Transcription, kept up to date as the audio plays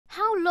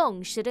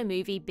long should a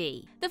movie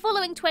be? The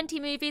following 20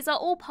 movies are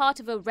all part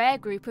of a rare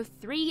group of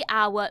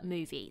 3-hour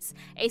movies,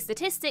 a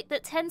statistic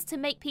that tends to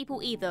make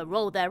people either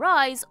roll their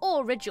eyes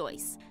or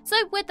rejoice. So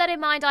with that in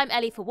mind, I'm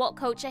Ellie for What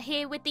Culture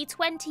here with the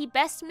 20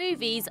 best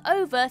movies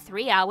over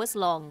 3 hours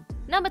long.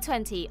 Number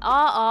 20,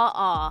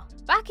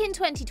 RRR. Back in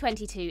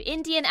 2022,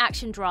 Indian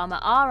action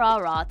drama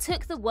RRR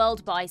took the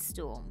world by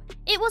storm.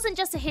 It wasn't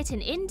just a hit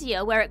in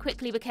India, where it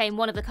quickly became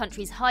one of the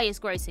country's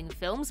highest-grossing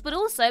films, but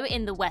also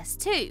in the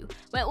West too,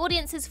 where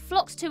audiences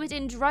flocked to it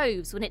in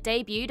droves when it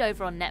debuted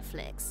over on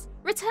Netflix.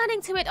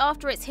 Returning to it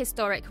after its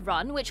historic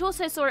run, which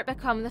also saw it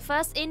become the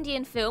first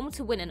Indian film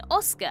to win an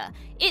Oscar,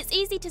 it's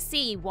easy to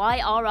see why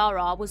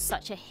RRR was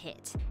such a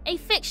hit. A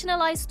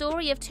fictionalized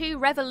story of two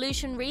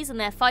revolutionaries and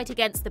their fight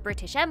against the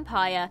British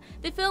Empire,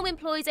 the film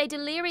employs a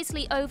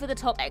deliriously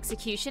over-the-top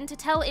execution to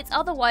tell its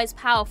otherwise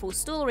powerful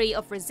story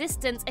of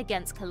resistance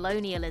against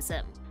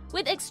colonialism.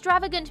 With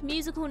extravagant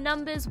musical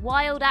numbers,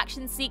 wild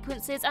action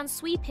sequences, and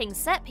sweeping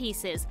set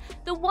pieces,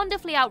 the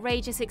wonderfully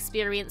outrageous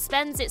experience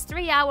spends its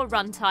 3-hour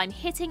runtime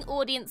hitting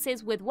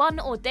audiences with one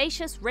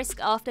audacious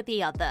risk after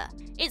the other.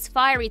 Its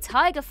fiery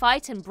tiger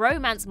fight and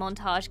bromance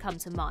montage come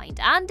to mind,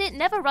 and it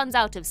never runs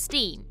out of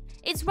steam.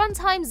 Its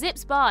runtime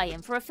zips by,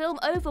 and for a film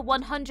over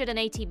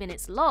 180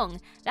 minutes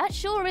long, that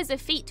sure is a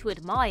feat to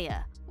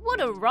admire. What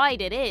a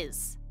ride it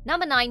is!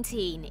 Number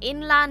 19,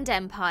 Inland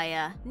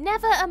Empire.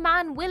 Never a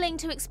man willing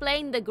to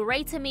explain the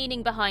greater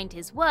meaning behind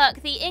his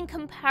work, the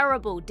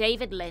incomparable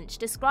David Lynch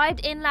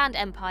described Inland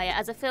Empire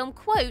as a film,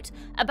 quote,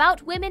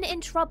 about women in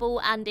trouble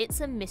and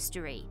it's a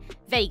mystery,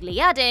 vaguely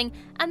adding,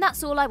 and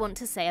that's all I want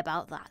to say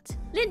about that.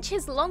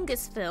 Lynch's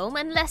longest film,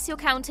 unless you're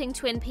counting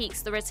Twin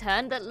Peaks: The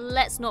Return, but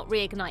let's not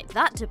reignite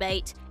that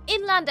debate,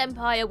 Inland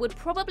Empire would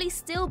probably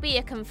still be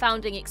a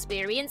confounding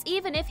experience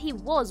even if he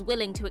was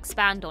willing to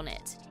expand on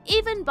it.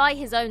 Even by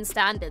his own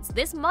standards,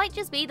 this might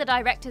just be the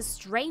director's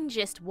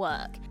strangest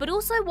work, but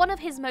also one of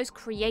his most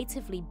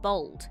creatively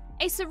bold.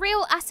 A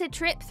surreal acid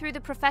trip through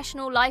the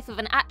professional life of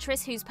an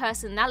actress whose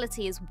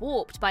personality is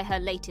warped by her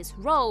latest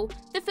role,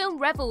 the film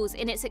revels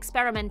in its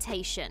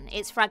experimentation,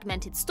 its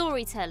fragmented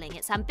storytelling,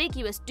 its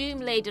ambiguous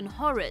doom-laden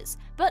horrors,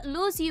 but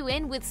lures you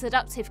in with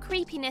seductive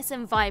creepiness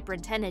and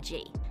vibrant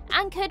energy.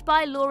 Anchored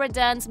by Laura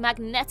Dern's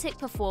magnetic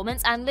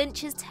performance and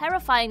Lynch's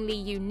terrifyingly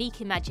unique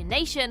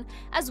imagination,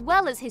 as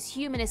well as his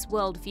humanist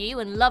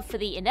worldview and love for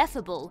the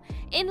ineffable,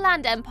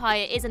 Inland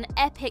Empire is an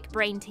epic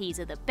brain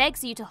teaser that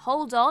begs you to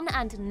hold on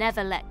and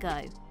never let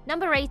go.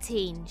 Number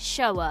 18,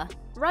 Shoah.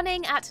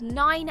 Running at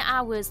 9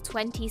 hours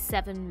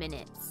 27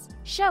 minutes.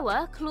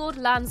 Shoah, Claude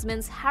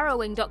Lanzmann's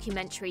harrowing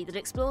documentary that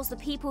explores the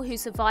people who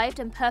survived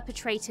and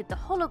perpetrated the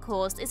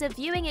Holocaust, is a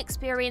viewing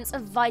experience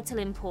of vital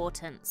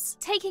importance.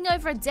 Taking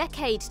over a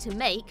decade to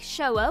make,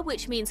 Shoah,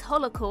 which means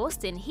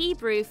Holocaust in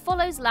Hebrew,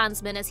 follows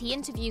Lanzmann as he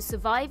interviews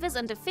survivors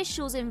and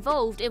officials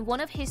involved in one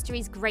of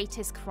history's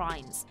greatest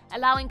crimes,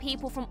 allowing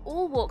people from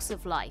all walks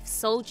of life,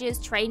 soldiers,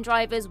 train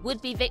drivers,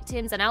 would-be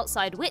victims, and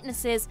outside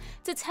witnesses,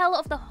 to tell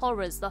of the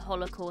horrors the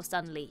Holocaust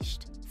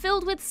unleashed.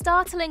 Filled with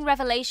startling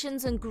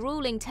revelations and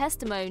grueling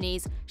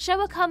testimonies,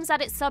 Shoah comes at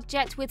its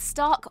subject with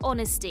stark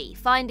honesty,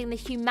 finding the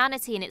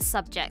humanity in its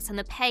subjects and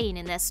the pain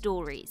in their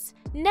stories.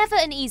 Never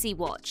an easy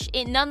watch,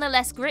 it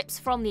nonetheless grips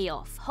from the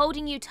off,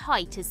 holding you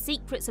tight as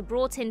secrets are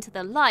brought into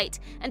the light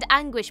and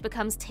anguish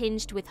becomes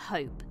tinged with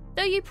hope.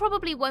 Though you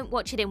probably won't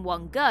watch it in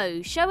one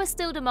go, Shoah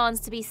still demands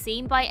to be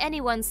seen by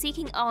anyone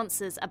seeking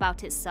answers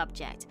about its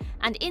subject,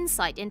 and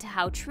insight into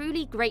how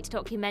truly great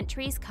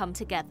documentaries come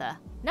together.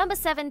 Number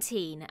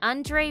 17,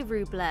 Andrei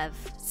Rublev.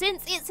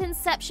 Since its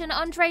inception,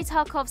 Andrei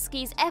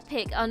Tarkovsky's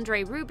epic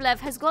Andrei Rublev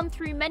has gone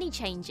through many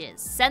changes,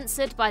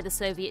 censored by the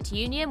Soviet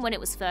Union when it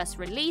was first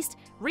released,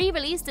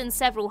 re-released in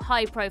several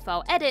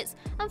high-profile edits,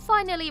 and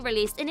finally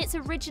released in its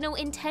original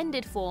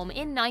intended form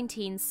in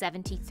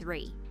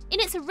 1973. In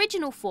its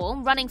original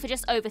form, running for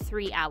just over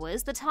 3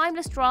 hours, the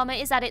timeless drama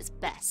is at its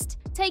best.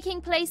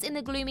 Taking place in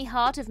the gloomy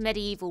heart of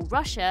medieval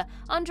Russia,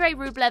 Andrei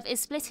Rublev is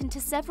split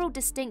into several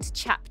distinct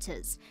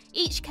chapters,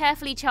 each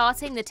carefully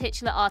charting the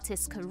titular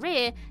artist's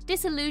career,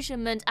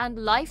 disillusionment, and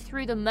life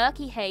through the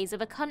murky haze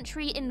of a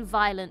country in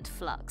violent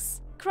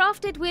flux.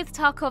 Crafted with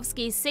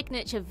Tarkovsky's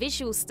signature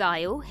visual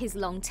style, his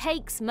long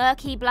takes,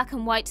 murky black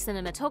and white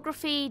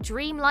cinematography,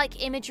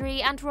 dreamlike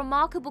imagery, and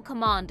remarkable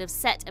command of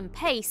set and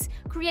pace,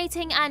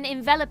 creating an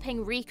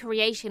enveloping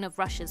recreation of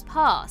Russia's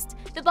past,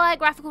 the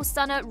biographical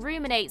stunner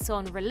ruminates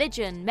on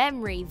religion,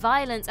 memory,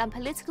 violence, and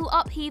political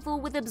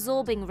upheaval with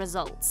absorbing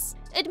results.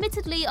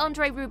 Admittedly,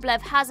 Andrei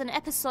Rublev has an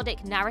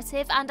episodic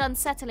narrative and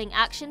unsettling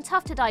action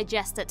tough to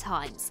digest at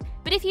times,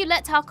 but if you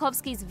let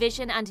Tarkovsky's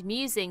vision and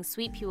musing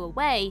sweep you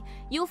away,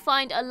 you'll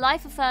find a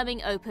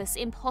life-affirming opus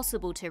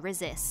impossible to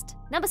resist.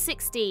 Number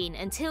 16,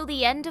 Until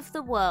the End of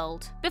the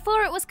World.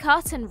 Before it was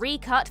cut and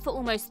recut for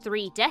almost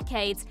 3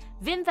 decades,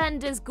 Wim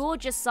Wenders'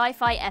 gorgeous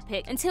sci-fi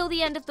epic Until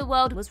the End of the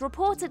World was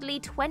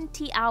reportedly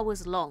 20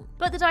 hours long,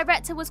 but the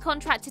director was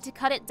contracted to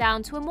cut it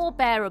down to a more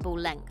bearable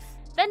length.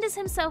 Wenders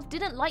himself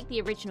didn't like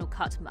the original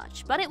cut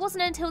much, but it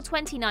wasn't until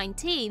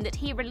 2019 that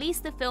he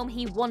released the film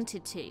he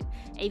wanted to,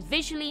 a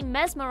visually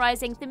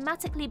mesmerizing,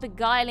 thematically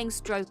beguiling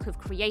stroke of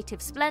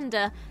creative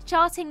splendor,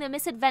 charting the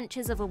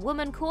misadventures of a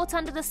woman caught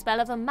under the spell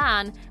of a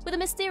man with a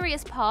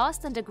mysterious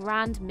past and a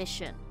grand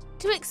mission.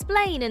 To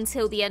explain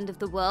Until the End of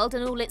the World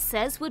and all it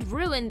says would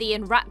ruin the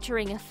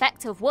enrapturing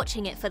effect of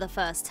watching it for the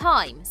first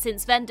time,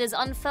 since Wenders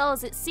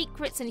unfurls its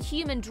secrets and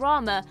human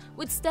drama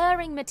with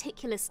stirring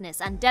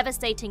meticulousness and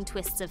devastating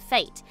twists of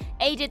fate,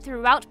 aided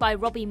throughout by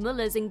Robbie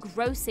Mueller's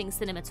engrossing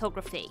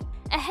cinematography.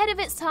 Ahead of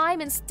its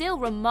time and still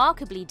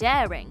remarkably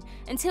daring,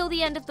 Until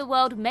the End of the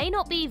World may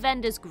not be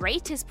Wenders'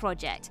 greatest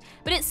project,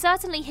 but it's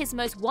certainly his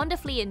most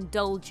wonderfully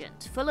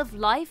indulgent, full of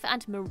life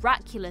and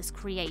miraculous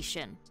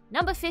creation.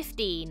 Number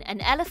 15,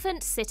 An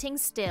Elephant Sitting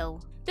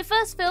Still. The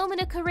first film in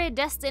a career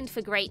destined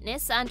for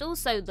greatness, and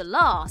also the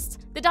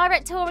last. The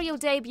directorial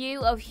debut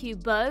of Hu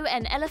Bo,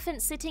 An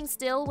Elephant Sitting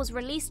Still, was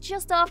released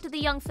just after the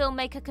young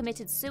filmmaker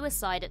committed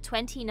suicide at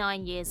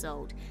 29 years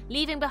old,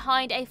 leaving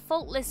behind a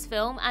faultless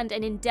film and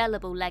an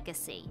indelible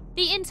legacy.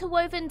 The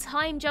interwoven,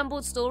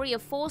 time-jumbled story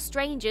of four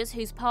strangers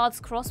whose paths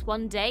cross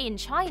one day in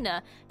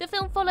China, the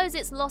film follows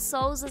its lost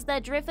souls as they're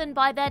driven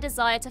by their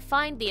desire to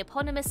find the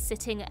eponymous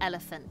sitting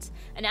elephant,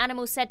 an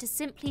animal said to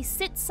simply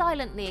sit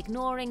silently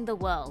ignoring the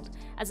world,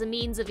 as a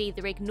means of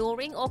either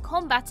ignoring or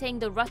combating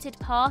the rutted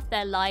path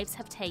their lives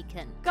have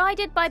taken.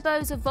 Guided by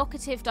Bo's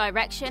evocative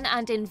direction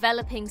and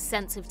enveloping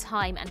sense of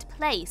time and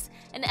place,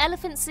 An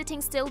Elephant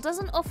Sitting Still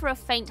doesn't offer a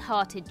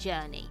faint-hearted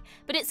journey,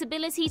 but its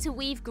ability to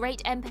weave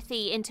great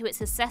empathy into its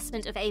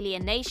assessment of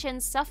alienation,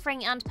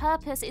 suffering and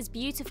purpose is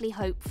beautifully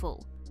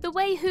hopeful. The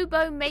way Hu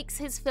Bo makes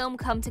his film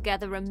come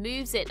together and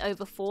moves it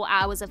over 4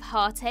 hours of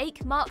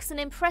heartache marks an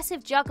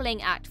impressive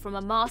juggling act from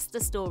a master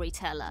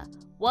storyteller,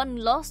 one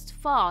lost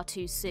far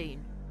too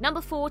soon.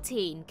 Number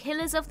 14,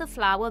 Killers of the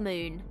Flower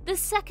Moon. The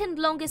second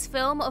longest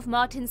film of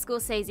Martin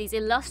Scorsese's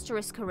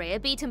illustrious career,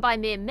 beaten by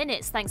mere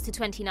minutes thanks to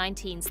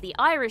 2019's The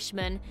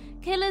Irishman,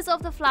 Killers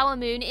of the Flower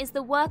Moon is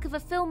the work of a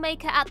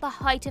filmmaker at the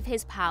height of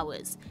his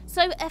powers.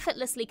 So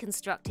effortlessly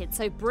constructed,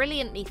 so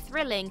brilliantly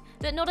thrilling,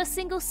 that not a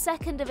single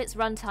second of its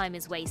runtime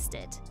is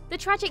wasted. The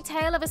tragic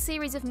tale of a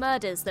series of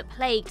murders that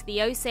plagued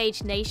the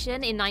Osage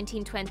Nation in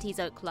 1920s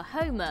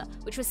Oklahoma,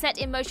 which was set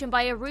in motion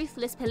by a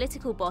ruthless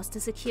political boss to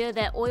secure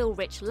their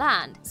oil-rich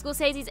land,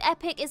 Scorsese's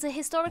epic is a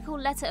historical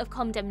letter of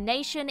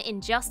condemnation,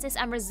 injustice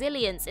and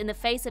resilience in the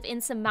face of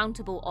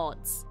insurmountable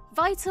odds.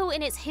 Vital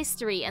in its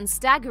history and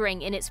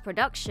staggering in its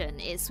production,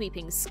 its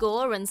sweeping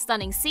score and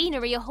stunning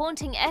scenery a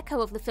haunting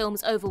echo of the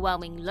film's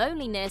overwhelming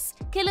loneliness,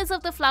 Killers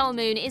of the Flower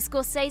Moon is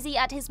Scorsese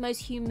at his most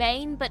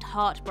humane but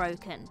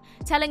heartbroken,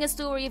 telling a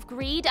story of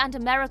greed and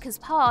America's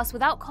past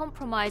without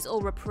compromise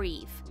or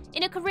reprieve.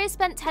 In a career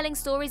spent telling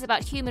stories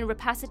about human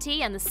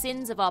rapacity and the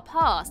sins of our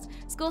past,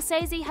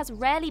 Scorsese has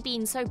rarely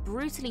been so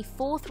brutally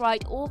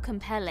forthright or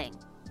compelling.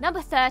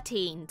 Number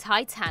 13,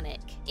 Titanic.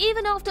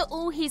 Even after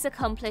all he's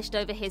accomplished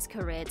over his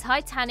career,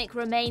 Titanic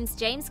remains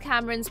James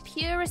Cameron's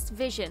purest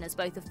vision as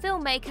both a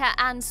filmmaker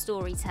and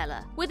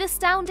storyteller. With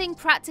astounding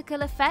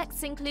practical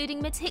effects, including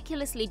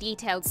meticulously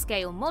detailed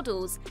scale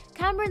models,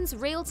 Cameron's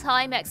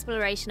real-time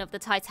exploration of the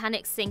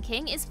Titanic's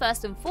sinking is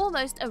first and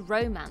foremost a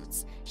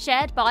romance,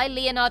 shared by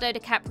Leonardo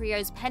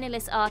DiCaprio's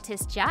penniless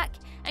artist Jack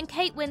and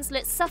Kate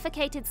Winslet's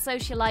suffocated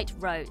socialite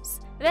Rose.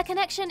 Their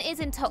connection is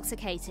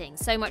intoxicating,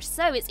 so much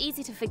so it's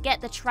easy to forget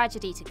the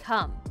tragedy to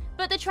come.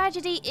 But the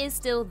tragedy is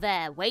still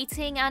there,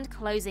 waiting and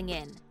closing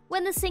in.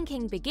 When the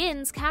sinking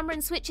begins,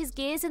 Cameron switches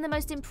gears in the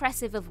most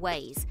impressive of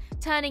ways,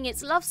 turning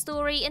its love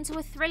story into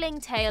a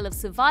thrilling tale of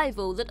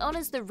survival that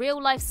honors the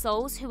real-life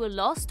souls who were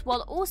lost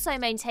while also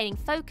maintaining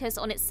focus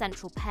on its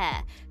central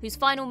pair, whose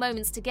final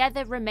moments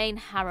together remain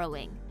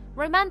harrowing.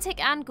 Romantic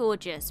and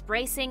gorgeous,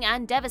 bracing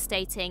and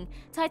devastating,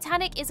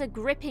 Titanic is a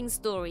gripping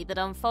story that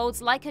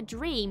unfolds like a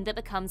dream that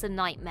becomes a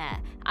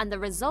nightmare, and the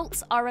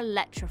results are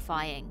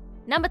electrifying.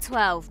 Number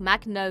 12,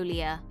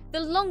 Magnolia. The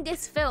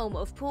longest film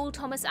of Paul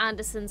Thomas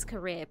Anderson's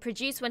career,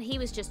 produced when he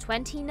was just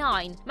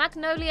 29,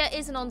 Magnolia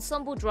is an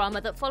ensemble drama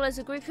that follows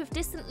a group of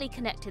distantly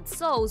connected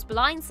souls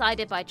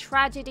blindsided by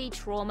tragedy,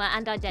 trauma,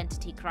 and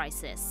identity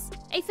crisis.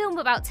 A film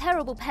about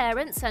terrible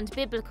parents and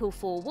biblical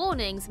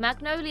forewarnings,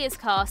 Magnolia's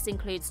cast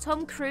includes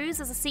Tom Cruise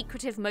as a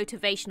secretive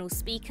motivational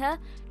speaker,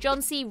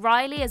 John C.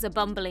 Reilly as a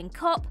bumbling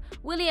cop,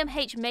 William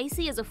H.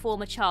 Macy as a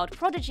former child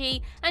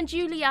prodigy, and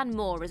Julianne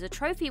Moore as a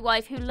trophy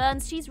wife who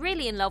learns she's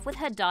really in love with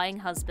her dying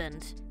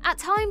husband. At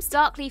times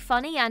darkly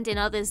funny and in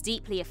others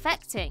deeply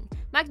affecting,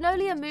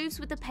 Magnolia moves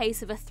with the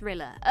pace of a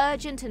thriller,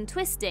 urgent and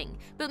twisting,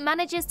 but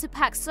manages to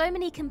pack so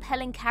many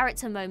compelling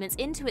character moments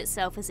into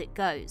itself as it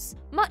goes.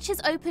 Much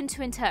is open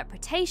to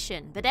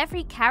interpretation, but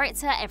every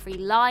character, every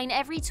line,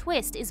 every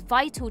twist is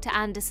vital to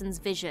Anderson's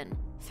vision.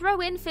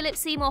 Throw in Philip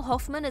Seymour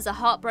Hoffman as a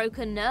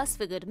heartbroken nurse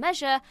for good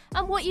measure,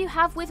 and what you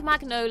have with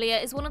Magnolia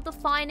is one of the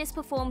finest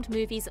performed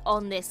movies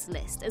on this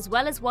list, as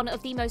well as one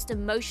of the most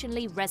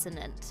emotionally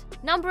resonant.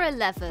 Number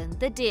 11,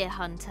 The Deer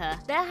Hunter.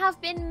 There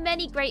have been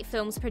many great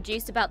films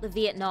produced about the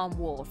Vietnam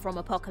War, from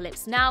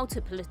Apocalypse Now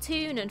to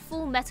Platoon and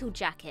Full Metal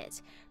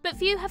Jacket, but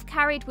few have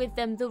carried with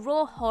them the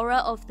raw horror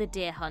of The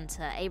Deer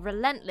Hunter, a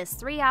relentless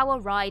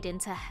 3-hour ride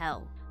into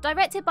hell.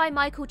 Directed by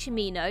Michael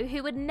Cimino,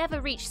 who would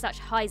never reach such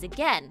highs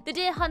again, The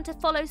Deer Hunter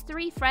follows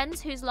 3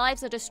 friends whose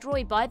lives are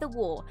destroyed by the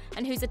war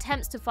and whose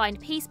attempts to find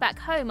peace back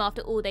home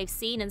after all they've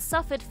seen and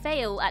suffered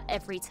fail at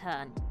every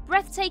turn.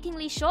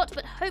 Breathtakingly shot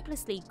but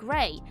hopelessly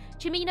grey,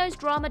 Cimino's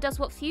drama does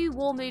what few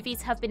war movies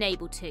have been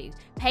able to: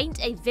 paint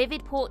a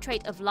vivid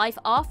portrait of life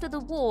after the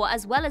war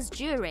as well as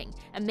during,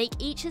 and make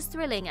each as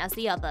thrilling as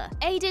the other.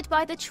 Aided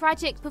by the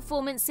tragic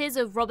performances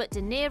of Robert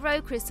De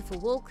Niro, Christopher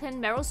Walken,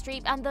 Meryl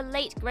Streep and the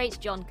late great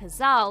John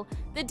Cazale,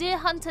 The Deer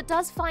Hunter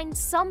does find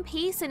some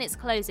peace in its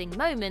closing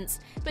moments,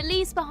 but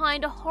leaves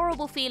behind a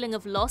horrible feeling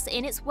of loss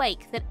in its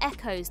wake that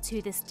echoes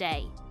to this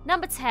day.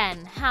 Number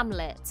 10,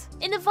 Hamlet.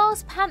 In the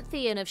vast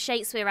pantheon of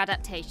Shakespeare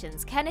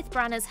adaptations, Kenneth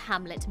Branagh's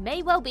Hamlet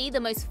may well be the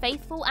most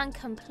faithful and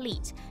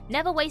complete,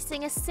 never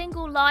wasting a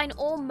single line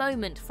or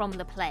moment from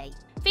the play.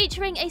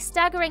 Featuring a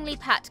staggeringly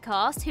packed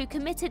cast who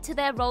committed to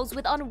their roles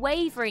with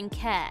unwavering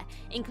care,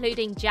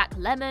 including Jack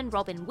Lemmon,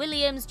 Robin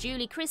Williams,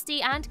 Julie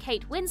Christie and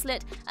Kate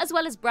Winslet, as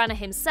well as Branagh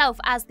himself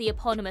as the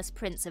eponymous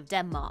Prince of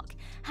Denmark.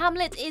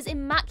 Hamlet is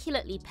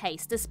immaculately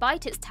paced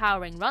despite its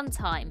towering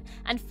runtime,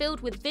 and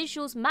filled with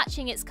visuals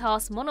matching its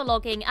cast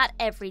monologuing at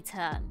every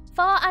turn.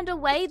 Far and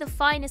away the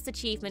finest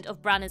achievement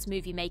of Branagh's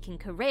movie-making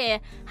career,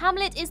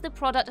 Hamlet is the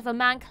product of a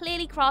man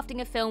clearly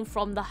crafting a film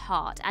from the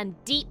heart and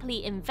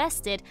deeply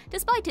invested,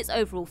 despite its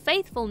overall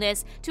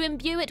faithfulness, to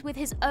imbue it with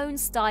his own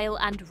style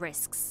and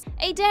risks.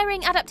 A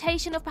daring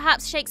adaptation of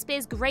perhaps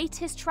Shakespeare's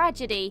greatest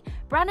tragedy,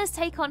 Branagh's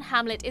take on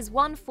Hamlet is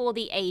one for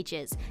the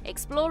ages,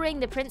 exploring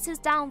the prince's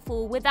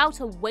downfall without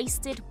a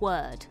wasted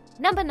word.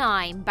 Number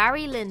 9,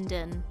 Barry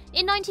Lyndon.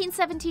 In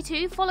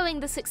 1972,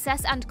 following the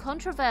success and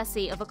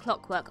controversy of A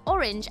Clockwork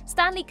Orange,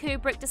 Stanley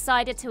Kubrick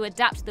decided to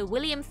adapt the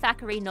William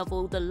Thackeray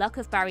novel The Luck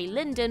of Barry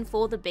Lyndon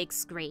for the big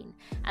screen,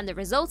 and the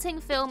resulting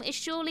film is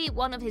surely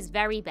one of his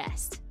very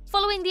best.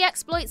 Following the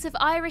exploits of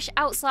Irish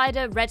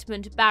outsider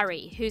Redmond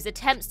Barry, whose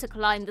attempts to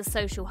climb the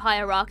social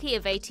hierarchy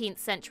of 18th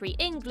century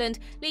England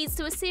leads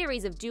to a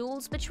series of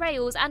duels,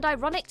 betrayals and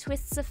ironic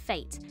twists of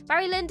fate,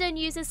 Barry Lyndon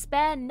uses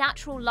spare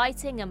natural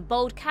lighting and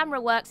bold camera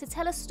work to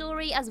tell a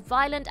story as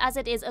violent as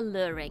it is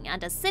alluring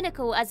and as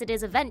cynical as it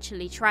is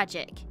eventually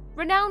tragic.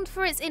 Renowned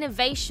for its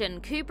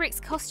innovation, Kubrick's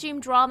costume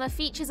drama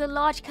features a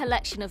large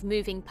collection of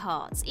moving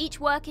parts, each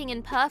working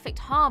in perfect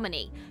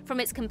harmony, from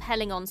its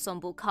compelling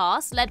ensemble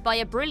cast, led by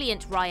a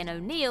brilliant Ryan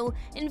O'Neal,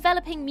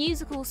 enveloping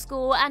musical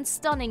score and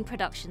stunning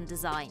production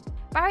design.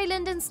 Barry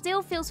Lyndon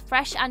still feels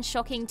fresh and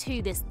shocking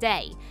to this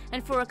day,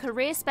 and for a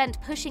career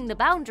spent pushing the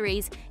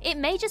boundaries, it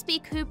may just be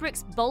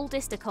Kubrick's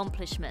boldest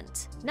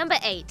accomplishment. Number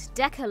 8,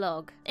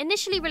 Decalogue.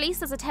 Initially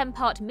released as a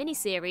 10-part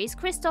miniseries,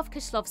 Krzysztof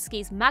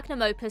Kieślowski's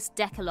magnum opus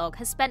Decalogue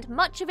has spent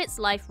much of its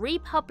life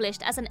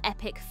republished as an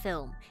epic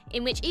film,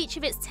 in which each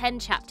of its 10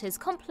 chapters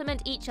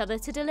complement each other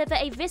to deliver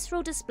a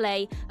visceral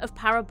display of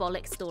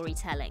parabolic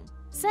storytelling.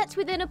 Set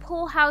within a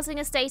poor housing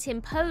estate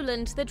in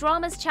Poland, the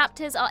drama's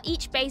chapters are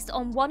each based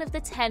on one of the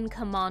 10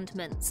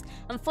 commandments,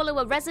 and follow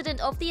a resident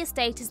of the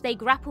estate as they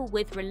grapple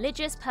with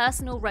religious,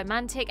 personal,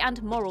 romantic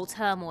and moral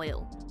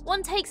turmoil.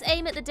 One takes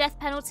aim at the death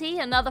penalty,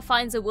 another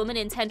finds a woman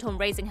intent on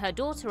raising her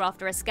daughter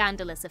after a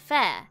scandalous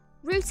affair.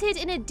 Rooted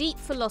in a deep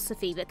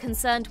philosophy but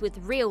concerned with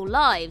real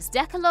lives,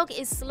 Decalogue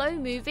is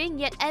slow-moving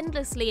yet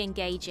endlessly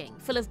engaging,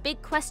 full of big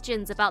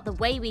questions about the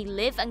way we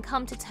live and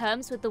come to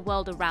terms with the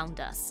world around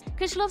us.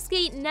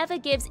 Kieślowski never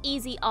gives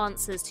easy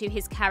answers to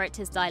his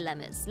characters'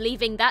 dilemmas,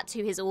 leaving that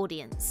to his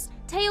audience.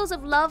 Tales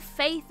of love,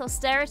 faith,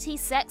 austerity,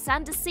 sex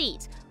and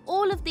deceit,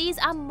 all of these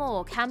and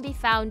more can be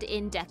found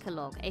in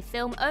Decalogue, a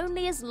film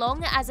only as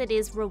long as it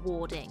is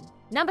rewarding.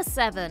 Number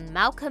 7,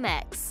 Malcolm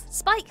X.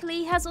 Spike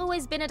Lee has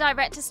always been a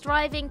director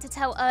striving to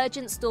tell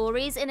urgent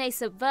stories in a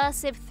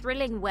subversive,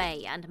 thrilling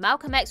way, and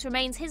Malcolm X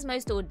remains his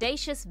most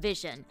audacious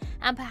vision,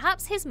 and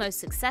perhaps his most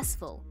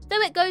successful.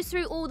 Though it goes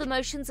through all the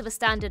motions of a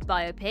standard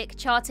biopic,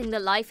 charting the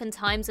life and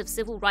times of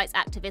civil rights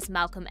activist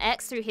Malcolm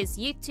X through his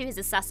youth to his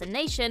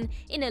assassination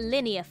in a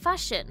linear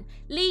fashion,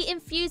 Lee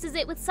infuses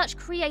it with such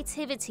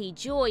creativity,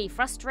 joy,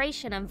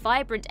 frustration and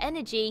vibrant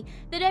energy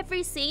that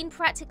every scene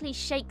practically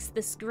shakes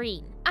the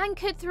screen.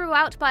 Anchored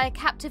throughout by a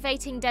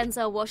captivating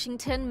Denzel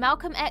Washington,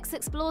 Malcolm X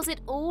explores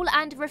it all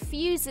and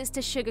refuses to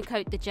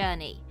sugarcoat the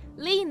journey.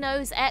 Lee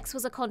knows X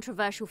was a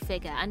controversial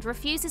figure and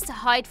refuses to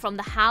hide from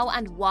the how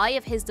and why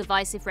of his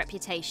divisive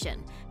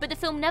reputation, but the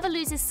film never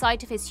loses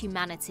sight of his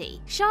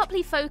humanity.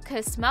 Sharply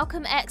focused,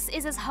 Malcolm X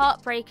is as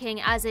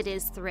heartbreaking as it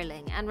is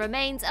thrilling, and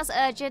remains as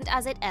urgent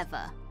as it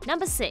ever.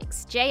 Number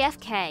 6.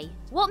 JFK.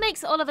 What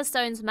makes Oliver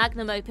Stone's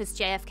magnum opus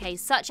JFK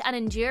such an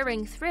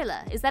enduring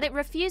thriller is that it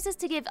refuses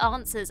to give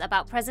answers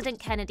about President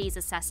Kennedy's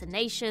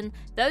assassination,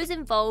 those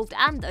involved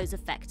and those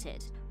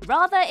affected.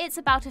 Rather, it's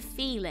about a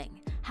feeling.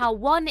 How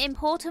one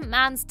important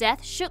man's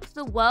death shook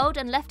the world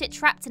and left it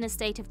trapped in a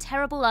state of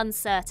terrible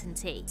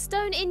uncertainty.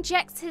 Stone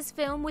injects his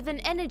film with an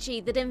energy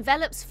that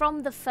envelops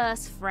from the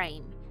first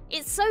frame.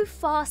 It's so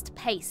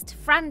fast-paced,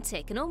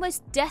 frantic, and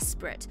almost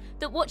desperate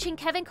that watching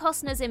Kevin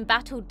Costner's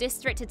embattled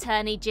District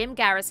Attorney Jim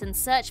Garrison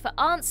search for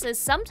answers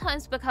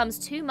sometimes becomes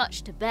too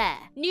much to bear.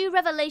 New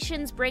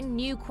revelations bring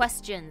new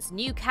questions,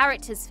 new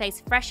characters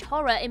face fresh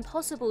horror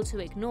impossible to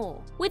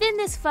ignore. Within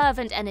this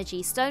fervent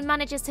energy, Stone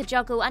manages to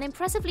juggle an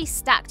impressively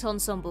stacked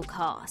ensemble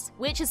cast,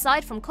 which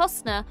aside from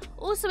Costner,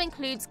 also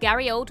includes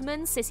Gary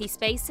Oldman, Sissy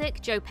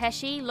Spacek, Joe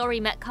Pesci, Laurie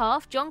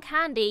Metcalf, John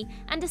Candy,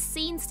 and a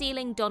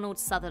scene-stealing Donald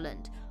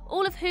Sutherland,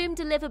 all of whom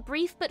deliver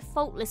brief but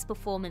faultless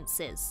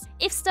performances.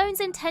 If Stone's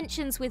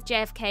intentions with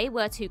JFK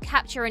were to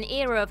capture an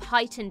era of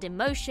heightened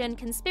emotion,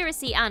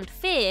 conspiracy, and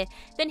fear,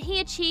 then he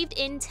achieved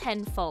in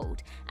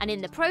tenfold, and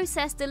in the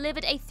process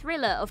delivered a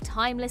thriller of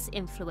timeless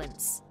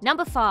influence.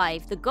 Number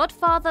 5. The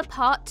Godfather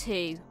Part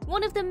 2.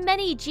 One of the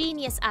many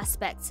genius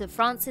aspects of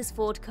Francis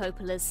Ford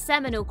Coppola's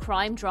seminal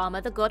crime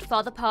drama The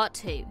Godfather Part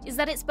 2 is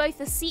that it's both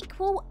a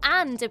sequel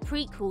and a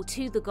prequel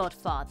to The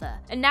Godfather,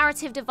 a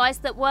narrative device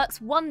that works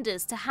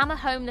wonders to hammer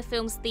home the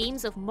film's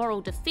themes of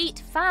moral defeat,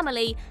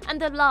 family,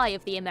 and the lie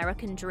of the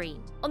American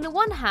dream. On the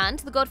one hand,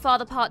 The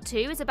Godfather Part 2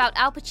 is about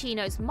Al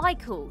Pacino's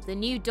Michael, the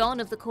new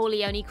don of the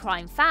Corleone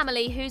crime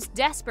family who's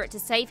desperate to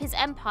save his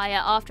empire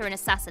after an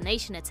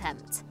assassination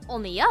attempt.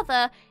 On the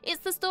other,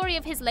 it's the story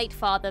of his late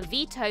father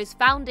Vito's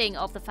founding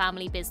of the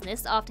family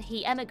business after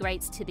he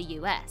emigrates to the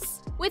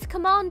US. With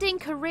commanding,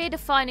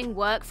 career-defining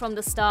work from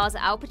the stars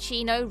Al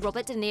Pacino,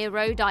 Robert De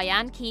Niro,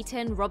 Diane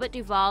Keaton, Robert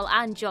Duvall,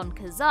 and John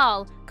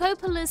Cazale,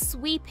 Coppola's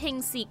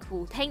sweeping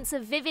sequel paints a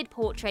vivid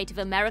portrait of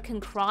American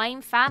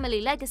crime,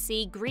 family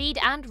legacy, greed,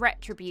 and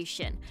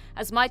retribution,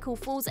 as Michael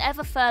falls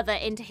ever further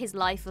into his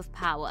life of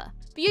power.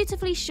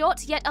 Beautifully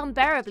shot, yet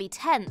unbearably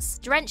tense,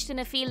 drenched in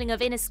a feeling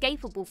of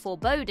inescapable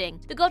foreboding,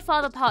 The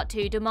Godfather Part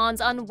 2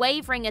 demands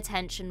unwavering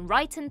attention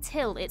right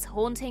until its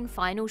haunting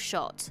final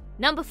shot.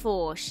 Number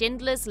 4.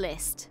 Schindler's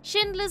List.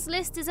 Schindler's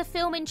List is a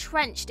film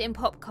entrenched in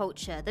pop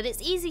culture that it's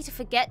easy to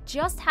forget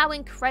just how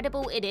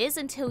incredible it is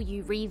until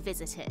you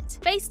revisit it.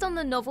 Based on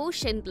the novel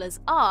Schindler's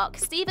Ark,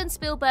 Steven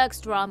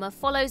Spielberg's drama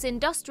follows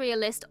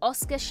industrialist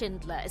Oskar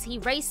Schindler as he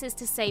races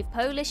to save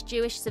Polish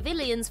Jewish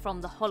civilians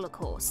from the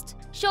Holocaust.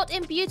 Shot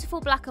in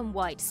beautiful black and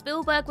white,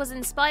 Spielberg was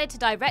inspired to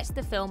direct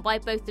the film by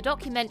both the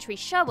documentary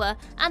Shoah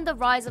and the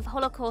rise of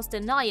Holocaust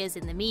deniers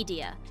in the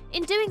media.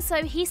 In doing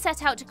so, he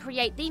set out to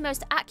create the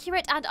most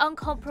accurate and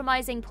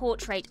uncompromising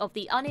portrait of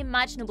the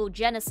unimaginable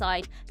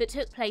genocide that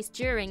took place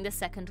during the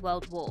Second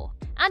World War.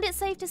 And it's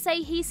safe to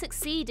say he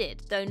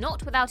succeeded, though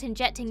not without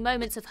injecting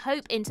moments of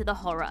hope into the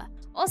horror.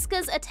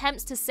 Oscar's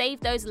attempts to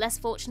save those less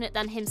fortunate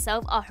than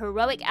himself are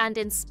heroic and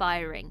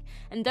inspiring,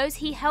 and those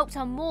he helped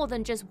are more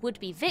than just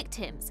would-be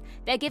victims,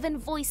 they're given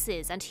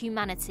voices and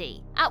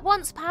humanity. At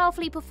once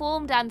powerfully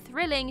performed and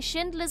thrilling,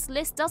 Schindler's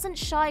List doesn't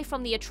shy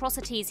from the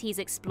atrocities he's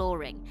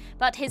exploring,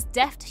 but his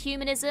deft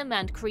humanism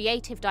and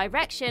creative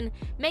direction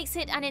makes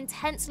it an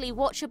intensely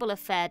watchable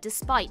affair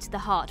despite the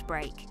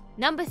heartbreak.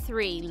 Number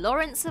 3.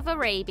 Lawrence of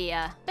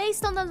Arabia.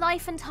 Based on the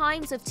life and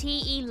times of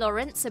T.E.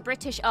 Lawrence, a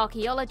British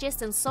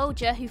archaeologist and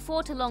soldier who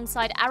fought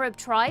alongside Arab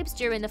tribes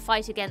during the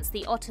fight against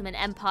the Ottoman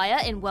Empire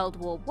in World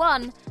War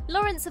I,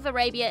 Lawrence of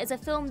Arabia is a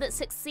film that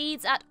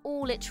succeeds at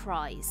all it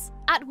tries.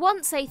 At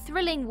once a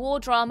thrilling war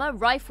drama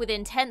rife with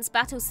intense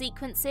battle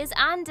sequences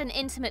and an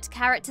intimate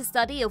character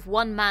study of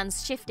one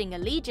man's shifting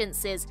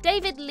allegiances,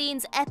 David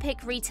Lean's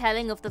epic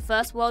retelling of the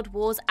First World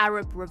War's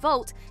Arab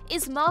Revolt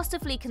is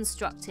masterfully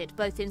constructed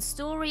both in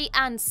story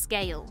and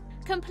scale.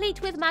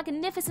 Complete with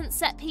magnificent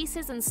set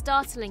pieces and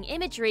startling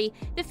imagery,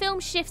 the film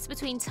shifts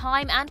between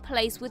time and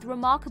place with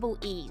remarkable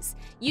ease,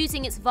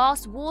 using its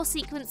vast war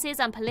sequences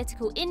and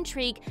political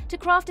intrigue to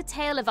craft a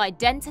tale of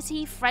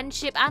identity,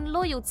 friendship, and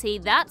loyalty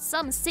that,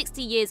 some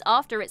 60 years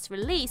after its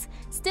release,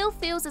 still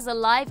feels as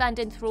alive and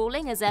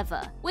enthralling as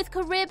ever. With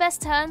career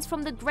best turns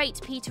from the great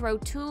Peter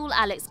O'Toole,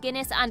 Alex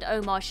Guinness, and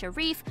Omar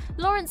Sharif,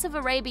 Lawrence of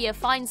Arabia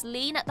finds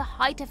Lean at the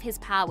height of his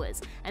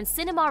powers, and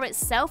cinema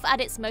itself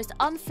at its most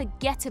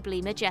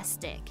unforgettably majestic.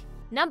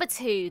 Number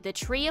 2. The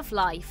Tree of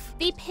Life.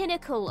 The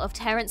pinnacle of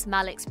Terrence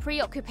Malick's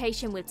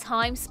preoccupation with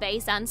time,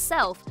 space, and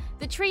self,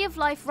 The Tree of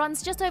Life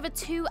runs just over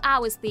 2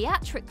 hours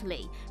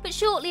theatrically, but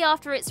shortly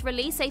after its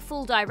release, a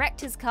full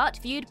director's cut,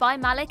 viewed by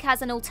Malick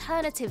as an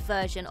alternative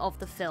version of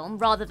the film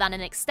rather than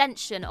an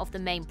extension of the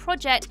main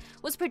project,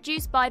 was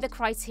produced by the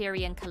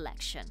Criterion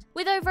Collection.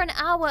 With over an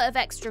hour of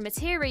extra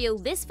material,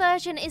 this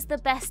version is the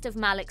best of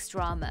Malick's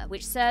drama,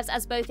 which serves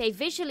as both a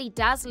visually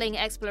dazzling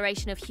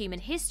exploration of human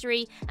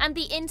history and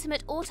the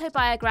intimate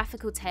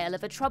autobiographical tale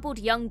of a troubled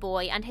young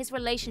boy and his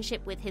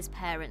relationship with his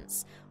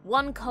parents.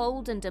 One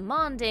cold and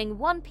demanding,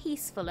 one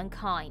peaceful and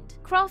kind.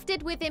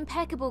 Crafted with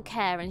impeccable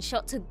care and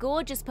shot to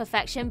gorgeous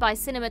perfection by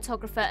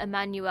cinematographer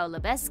Emmanuel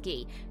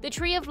Lubezki, The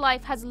Tree of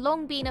Life has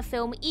long been a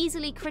film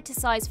easily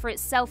criticized for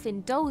its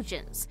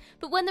self-indulgence,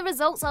 but when the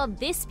results are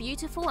this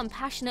beautiful and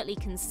passionately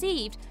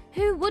conceived,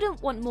 who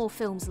wouldn't want more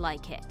films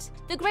like it?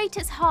 The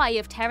greatest high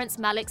of Terrence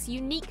Malick's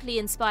uniquely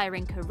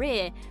inspiring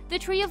career, The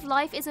Tree of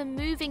Life is a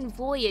moving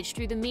voyage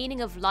through the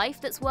meaning of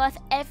life that's worth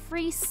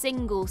every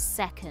single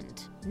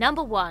second.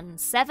 Number 1.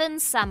 Seven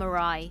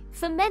Samurai.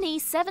 For many,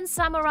 Seven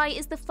Samurai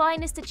is the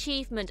finest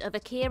achievement of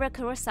Akira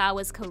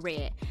Kurosawa's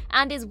career,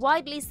 and is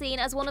widely seen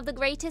as one of the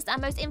greatest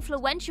and most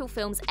influential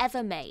films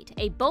ever made,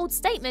 a bold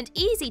statement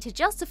easy to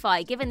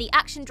justify given the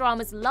action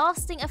drama's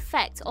lasting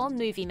effect on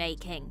movie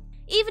making.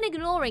 Even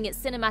ignoring its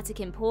cinematic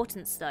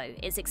importance though,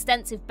 its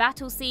extensive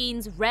battle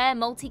scenes, rare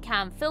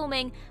multicam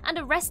filming, and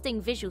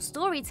arresting visual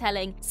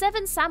storytelling,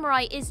 Seven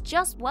Samurai is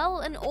just,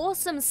 well, an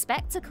awesome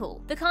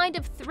spectacle. The kind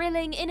of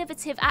thrilling,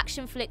 innovative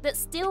action flick that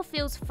still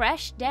feels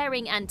fresh,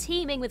 daring, and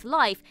teeming with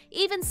life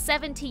even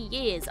 70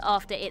 years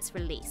after its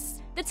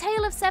release. The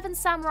tale of 7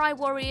 samurai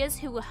warriors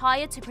who were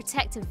hired to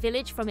protect a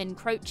village from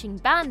encroaching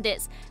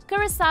bandits,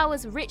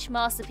 Kurosawa's rich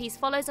masterpiece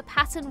follows a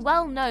pattern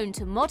well known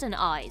to modern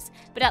eyes,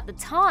 but at the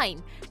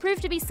time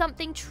proved to be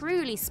something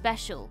truly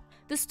special.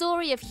 The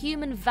story of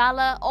human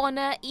valor,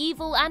 honor,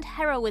 evil, and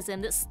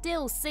heroism that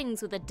still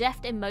sings with a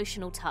deft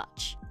emotional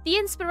touch. The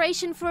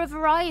inspiration for a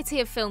variety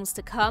of films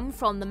to come,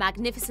 from The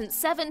Magnificent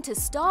Seven to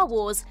Star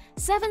Wars,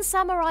 Seven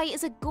Samurai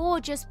is a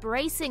gorgeous,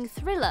 bracing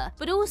thriller,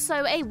 but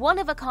also a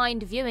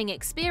one-of-a-kind viewing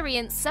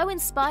experience so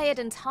inspired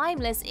and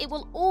timeless it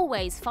will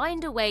always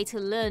find a way to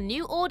lure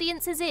new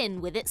audiences in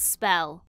with its spell.